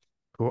building,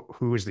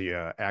 who is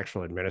the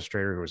actual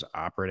administrator who is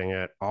operating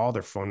it, all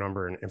their phone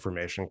number and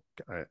information,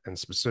 and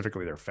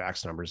specifically their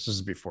fax numbers. This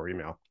is before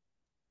email.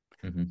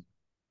 Hmm.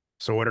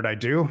 So what did I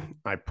do?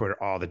 I put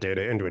all the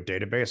data into a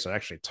database. I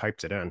actually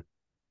typed it in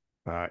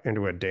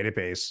into a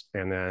database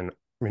and then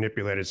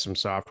manipulated some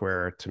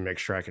software to make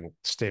sure I can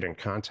stay in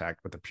contact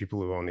with the people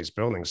who own these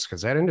buildings,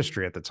 because that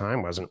industry at the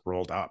time wasn't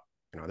rolled up.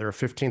 There were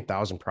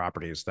 15,000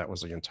 properties. That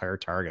was the entire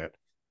target.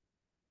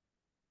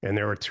 And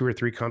there were two or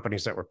three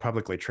companies that were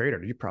publicly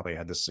traded. You probably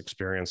had this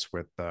experience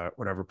with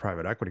whatever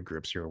private equity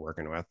groups you were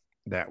working with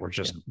that were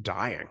Yeah. just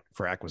dying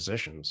for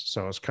acquisitions.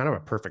 So it's kind of a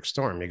perfect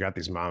storm. You got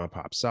these mom and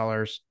pop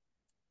sellers,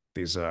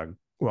 these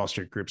Wall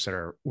Street groups that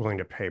are willing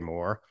to pay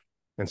more.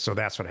 And so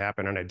that's what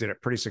happened. And I did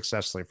it pretty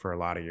successfully for a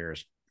lot of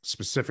years,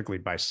 specifically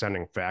by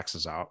sending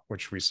faxes out,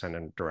 which we send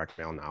in direct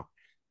mail now.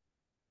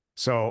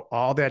 So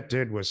all that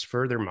did was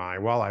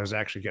while I was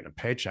actually getting a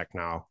paycheck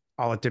now,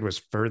 all it did was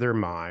further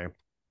my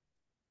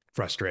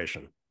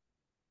frustration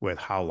with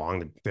how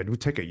long it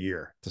would take a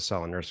year to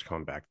sell a nursing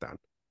home back then.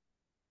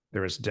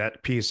 There was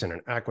debt piece and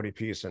an equity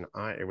piece, and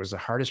it was the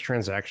hardest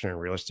transaction in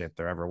real estate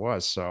there ever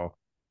was. So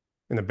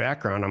in the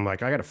background, I'm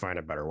like, I got to find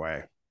a better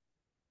way.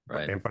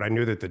 Right. But I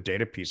knew that the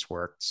data piece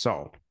worked.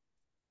 So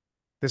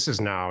this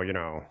is now,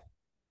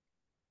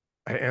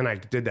 and I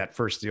did that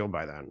first deal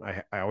by then.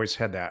 I always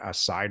had that a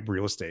side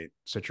real estate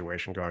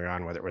situation going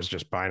on, whether it was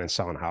just buying and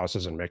selling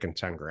houses and making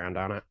 10 grand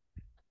on it.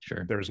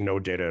 Sure. There was no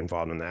data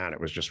involved in that.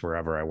 It was just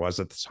wherever I was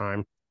at the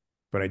time.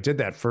 But I did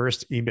that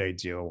first eBay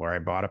deal where I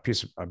bought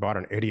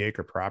an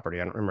 80-acre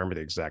property. I don't remember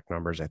the exact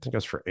numbers. I think it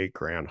was for 8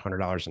 grand,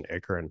 $100 an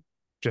acre, and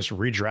just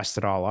redressed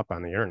it all up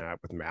on the internet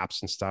with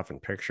maps and stuff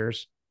and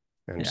pictures,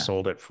 and Yeah.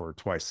 sold it for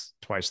twice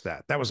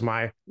that. That was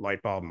my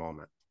light bulb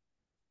moment.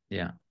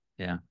 Yeah.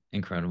 Yeah. So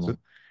Incredible. I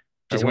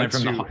Just went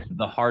went from to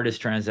the hardest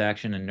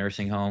transaction in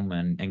nursing home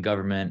and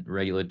government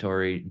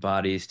regulatory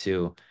bodies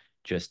to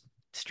just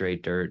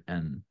straight dirt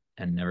and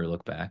never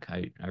look back.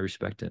 I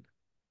respect it.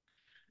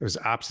 it was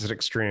opposite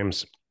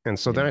extremes, and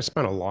so then Yeah. I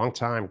spent a long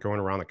time going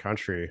around the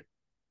country,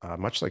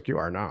 much like you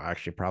are now,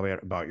 actually, probably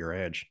at about your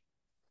age,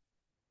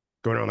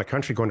 going around the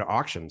country, going to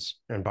auctions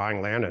and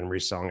buying land and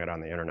reselling it on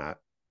the internet.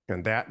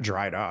 And that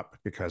dried up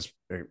because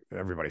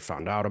everybody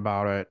found out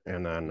about it.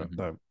 And then Mhm.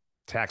 the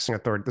taxing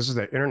authority, this is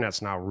the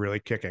internet's now really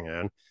kicking in.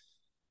 And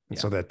Yeah.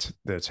 so that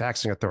the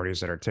taxing authorities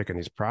that are taking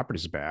these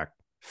properties back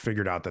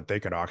figured out that they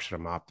could auction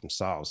them off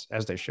themselves,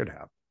 as they should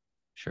have.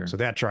 Sure. So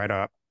that dried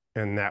up,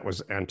 and that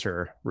was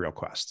enter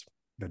RealQuest,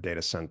 the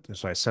data sent.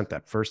 So I sent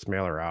that first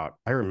mailer out.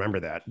 I remember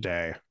that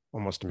day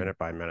almost minute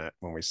by minute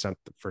when we sent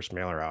the first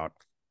mailer out.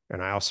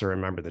 And I also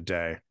remember the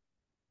day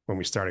when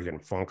we started getting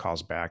phone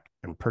calls back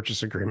and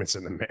purchase agreements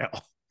in the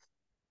mail.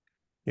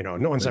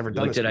 No one's ever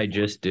done What this did I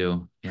before. just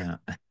do? Yeah.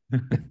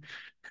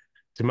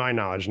 To my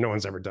knowledge, no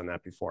one's ever done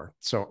that before.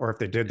 So, or if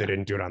they did, they Yeah.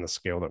 didn't do it on the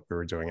scale that we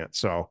were doing it.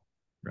 So,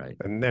 Right.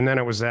 and then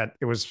it was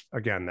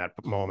again that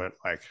moment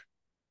like,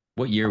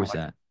 What year oh, was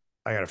that?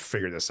 I got to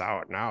figure this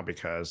out now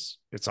because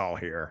it's all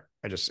here.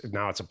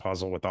 Now it's a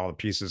puzzle with all the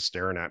pieces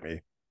staring at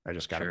me. I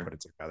just got to Sure. put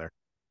it together.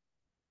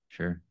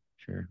 Sure.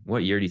 Sure.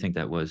 What year do you think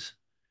that was?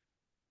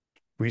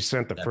 We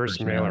sent the That first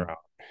first mailer mailer. out,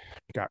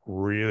 got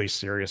really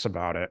serious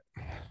about it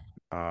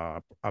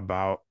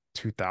about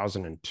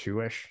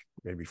 2002 ish,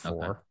 maybe Okay.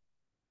 four.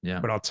 Yeah.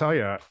 But I'll tell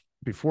you,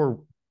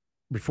 before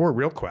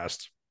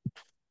RealQuest,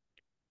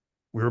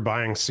 we were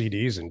buying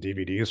CDs and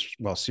DVDs.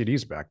 Well,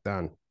 CDs back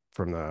then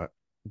from the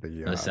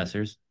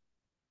Assessors.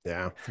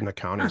 yeah, from the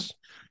counties. So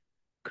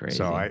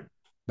Crazy. I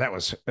that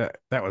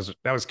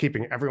was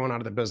keeping everyone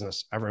out of the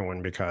business,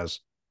 everyone, because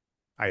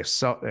I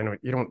self and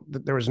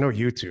there was no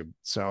YouTube,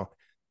 so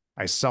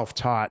I self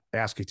taught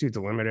ASCII 2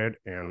 delimited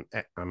and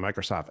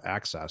Microsoft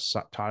Access,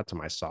 taught it to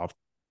myself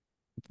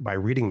by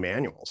reading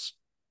manuals,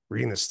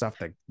 reading the stuff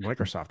that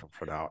Microsoft would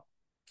put out,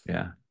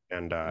 Yeah.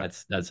 and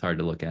That's hard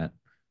to look at.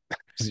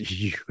 it's a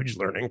huge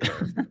learning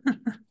curve, but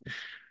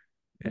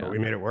Yeah. we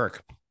made it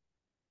work.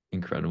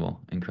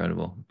 Incredible.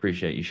 Incredible.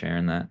 Appreciate you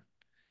sharing that.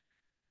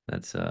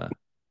 That's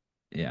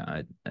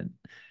yeah,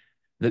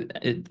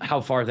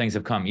 how far things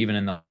have come even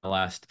in the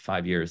last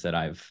 5 years that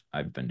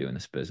I've been doing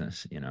this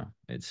business,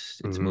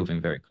 it's Mm-hmm.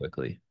 moving very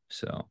quickly.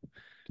 So,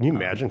 Can you um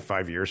imagine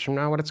 5 years from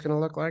now what it's going to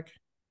look like?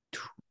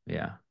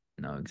 yeah,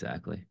 no,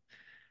 exactly.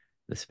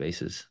 The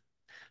spaces.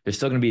 There's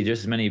still going to be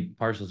just as many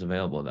parcels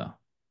available though,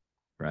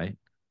 right?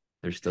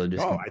 There's still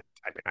just Oh,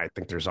 I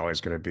think there's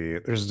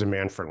a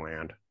demand for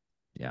land.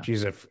 yeah.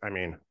 Geez, if I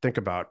mean, think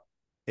about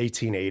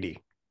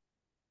 1880,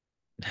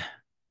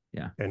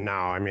 Yeah. and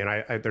now, I mean,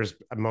 there's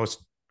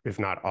most, if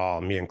not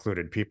all, me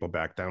included, people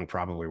back then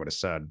probably would have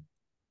said,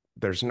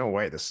 "There's no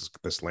way this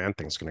land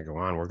thing's going to go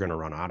on. We're going to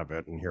run out of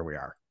it," and here we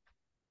are.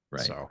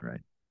 Right, So right.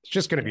 it's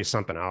just going to Yeah. be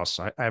something else.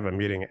 I have a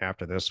meeting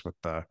after this with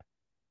a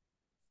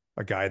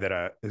guy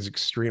that is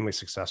extremely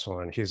successful,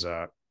 and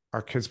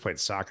our kids played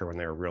soccer when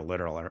they were real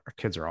little. Our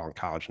kids are all in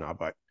college now,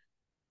 but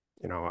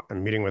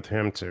I'm meeting with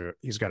him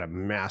he's got a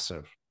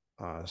massive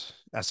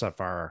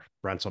SFR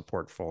rental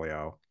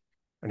portfolio,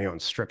 and he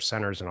owns strip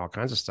centers and all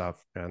kinds of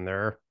stuff. And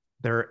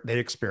they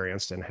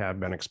experienced and have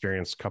been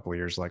experienced a couple of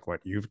years like what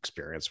you've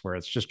experienced, where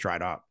it's just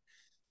dried up.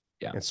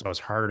 Yeah. And so it's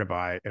harder to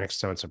buy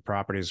inexpensive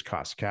properties,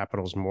 cost of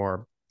capital is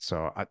more.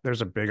 So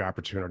there's a big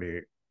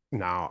opportunity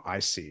now I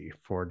see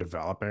for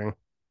developing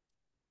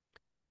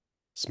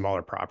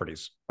smaller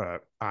properties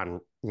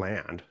on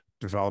land,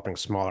 developing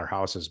smaller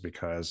houses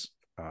because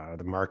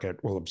the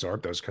market will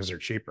absorb those because they're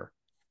cheaper.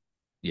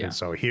 And Yeah.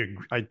 so I'm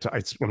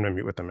going to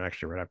meet with him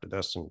actually right after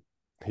this, and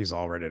he's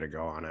all ready to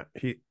go on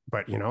it.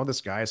 But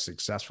this guy, as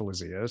successful as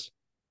he is,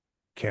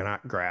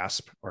 cannot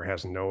grasp or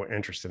has no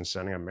interest in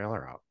sending a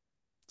mailer out.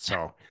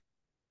 So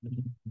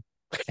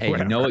Hey, you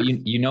know whatever.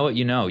 what you know what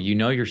you know. You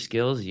know your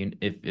skills.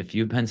 If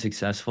you've been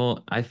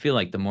successful, I feel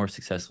like the more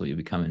successful you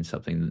become in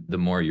something, the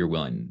more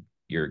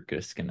you're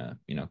just gonna,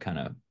 kind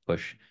of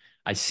push.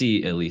 I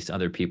see at least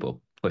other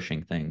people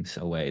pushing things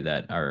away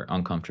that are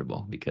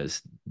uncomfortable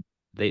because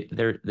they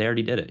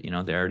already did it,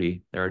 they're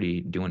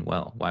already doing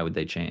well. Why would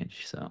they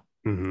change? So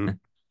Mm-hmm.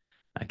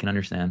 I can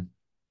understand.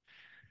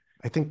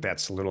 I think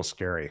that's a little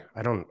scary.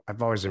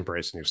 I've always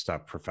embraced new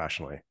stuff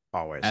professionally, As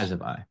always.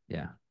 have I.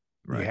 Yeah.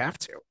 You Right. have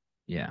to.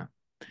 Yeah.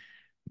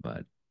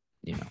 But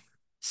you know.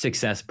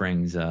 success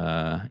brings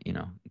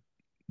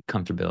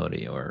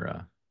comfortability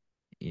or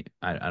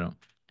I don't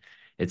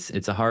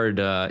it's a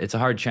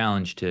hard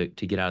challenge to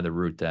get out of the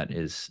route that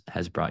is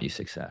has brought you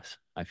success.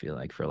 I feel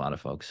like for a lot of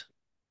folks.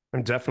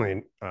 I'm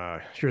definitely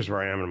here's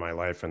where I am in my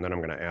life, and then I'm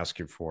going to ask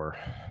you for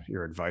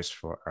your advice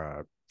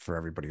for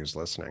everybody who's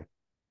listening.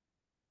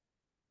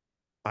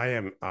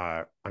 I'm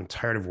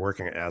tired of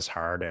working as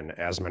hard and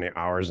as many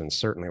hours, and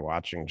certainly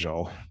watching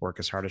Jill work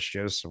as hard as she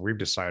is. So we've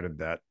decided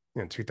that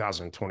in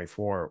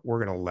 2024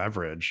 we're going to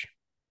leverage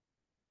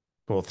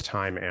both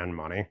time and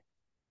money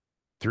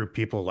through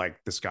people like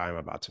this guy I'm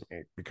about to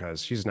meet,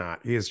 because he's a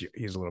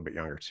little bit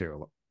younger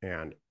too,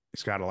 and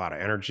he's got a lot of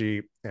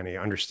energy, and he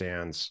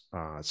understands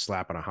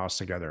slapping a house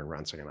together and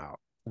renting it out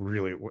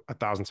really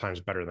 1,000 times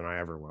better than I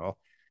ever will.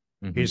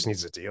 He Hmm. just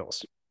needs the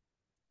deals. Right.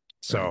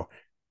 So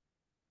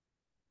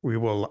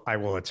I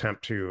will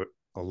attempt to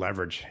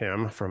leverage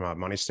him from a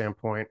money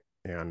standpoint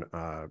and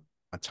a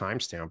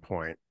time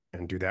standpoint,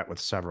 and do that with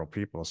several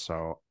people.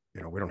 So,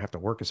 we don't have to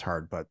work as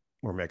hard, but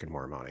we're making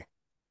more money.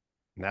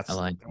 And I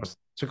like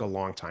took a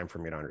long time for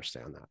me to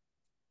understand that.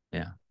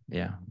 yeah.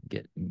 Yeah.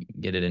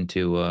 Get it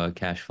into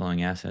cash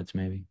flowing assets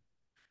maybe.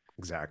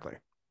 Exactly.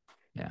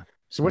 Yeah.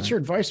 So what's Smart. your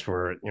advice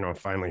for,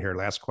 finally here,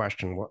 last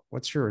question.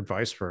 What's your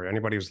advice for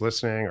anybody who's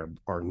listening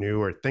or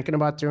new or thinking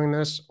about doing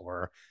this,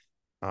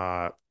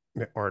 uh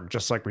or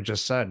just like we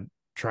just said,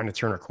 trying to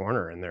turn a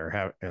corner and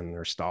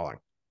they're stalling?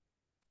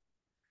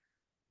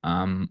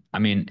 I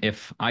mean,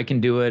 if I can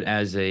do it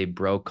as a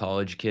broke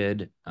college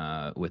kid,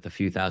 with a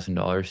few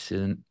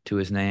 $1,000s to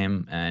his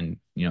name and,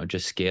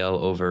 just scale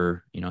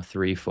over,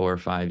 3, 4,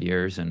 5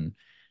 years and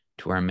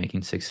to where I'm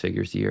making six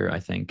figures a year, I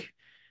think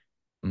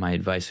my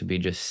advice would be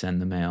just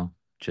send the mail.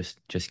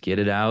 Just get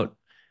it out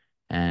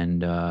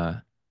and,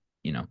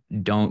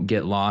 don't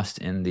get lost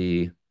in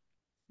the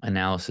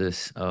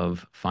analysis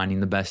of finding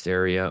the best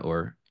area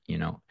or,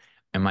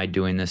 am I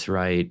doing this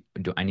right?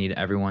 Do I need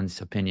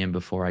everyone's opinion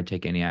before I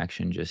take any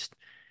action? Just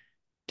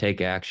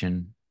take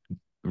action,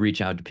 reach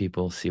out to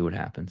people, see what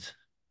happens.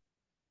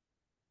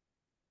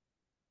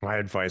 My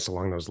advice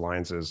along those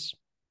lines is,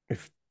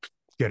 if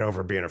get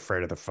over being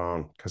afraid of the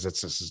phone, because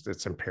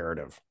it's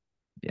imperative.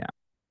 Yeah.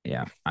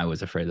 Yeah. I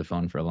was afraid of the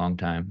phone for a long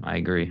time. I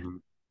agree. Mm-hmm.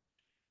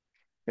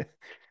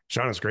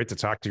 Sean, it's great to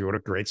talk to you. What a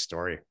great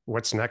story.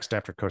 What's next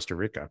after Costa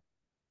Rica?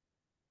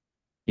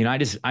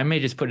 I may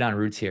just put down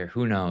roots here.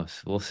 Who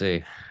knows? We'll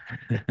see.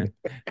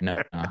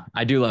 No,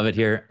 I do love it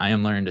here. I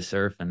am learning to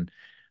surf and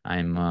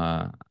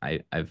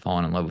I've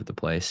fallen in love with the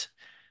place.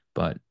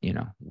 But,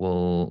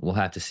 we'll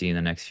have to see in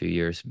the next few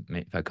years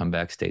if I come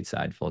back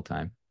stateside full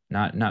time.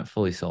 Not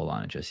fully sold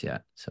on it just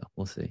yet. So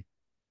we'll see.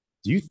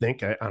 Do you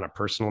think, on a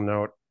personal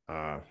note,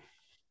 if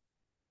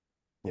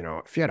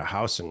you had a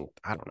house and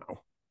I don't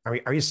know,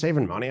 are you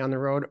saving money on the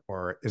road,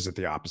 or is it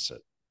the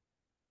opposite?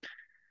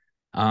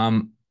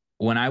 Um,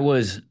 when I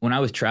was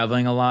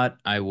traveling a lot,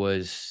 I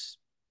like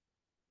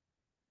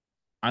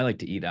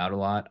to eat out a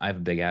lot. I have a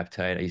big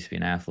appetite. I used to be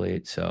an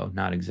athlete, so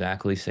not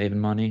exactly saving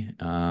money.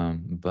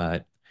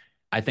 But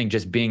I think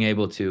just being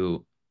able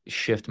to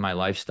shift my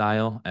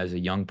lifestyle as a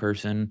young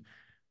person,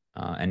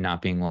 and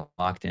not being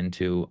locked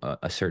into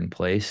a certain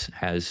place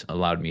has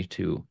allowed me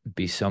to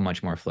be so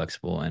much more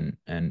flexible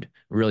and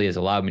really has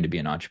allowed me to be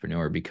an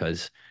entrepreneur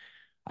because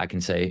I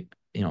can say,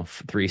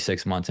 3,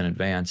 6 months in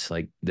advance,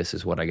 like this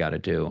is what I got to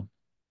do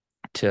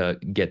to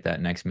get that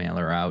next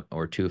mailer out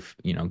or to,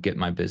 get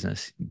my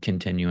business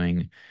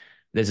continuing.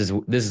 This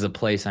is a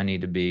place I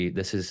need to be.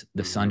 This is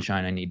the Mm-hmm.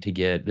 sunshine I need to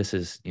get. This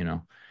is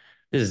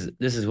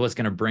what's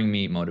going to bring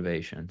me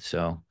motivation.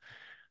 So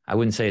I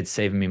wouldn't say it's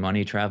saving me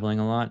money traveling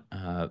a lot.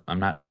 I'm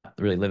not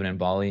really living in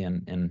Bali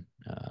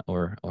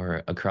or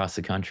across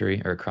the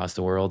country or across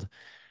the world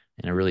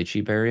in a really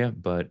cheap area,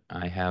 but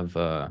I have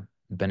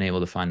been able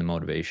to find the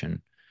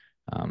motivation,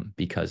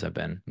 because I've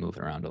been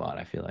moving around a lot,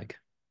 I feel like.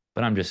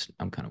 But I'm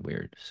kind of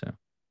weird. So,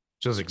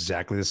 Just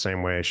exactly the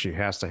same way. She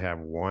has to have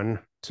 1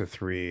 to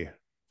 3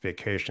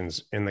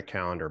 vacations in the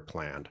calendar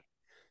planned,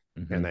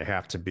 and hmm. they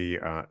have to be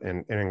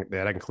and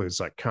that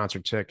includes like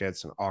concert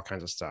tickets and all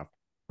kinds of stuff,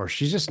 or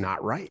she's just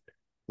not right.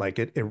 Like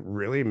it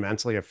really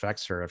mentally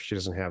affects her if she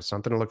doesn't have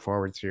something to look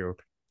forward to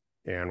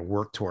and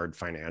work toward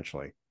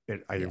financially.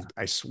 Yeah.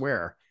 I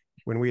swear,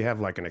 when we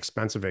have like an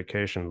expensive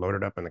vacation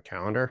loaded up in the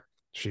calendar,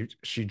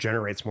 she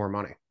generates more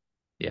money.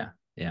 Yeah.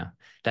 Yeah.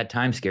 That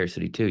time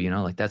scarcity too,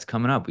 like that's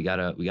coming up. We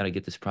gotta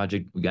get this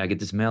project, we gotta get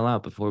this mail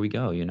out before we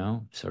go,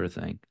 sort of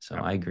thing. So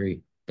Yeah. I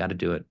agree. Got to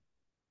do it.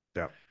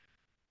 Yeah.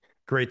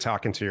 Great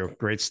talking to you.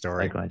 Great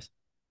story. Likewise.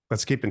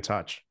 Let's keep in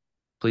touch.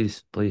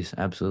 Please, please.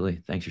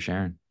 Absolutely. Thanks for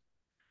sharing.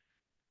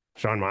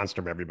 Sean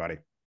Monstrom, everybody.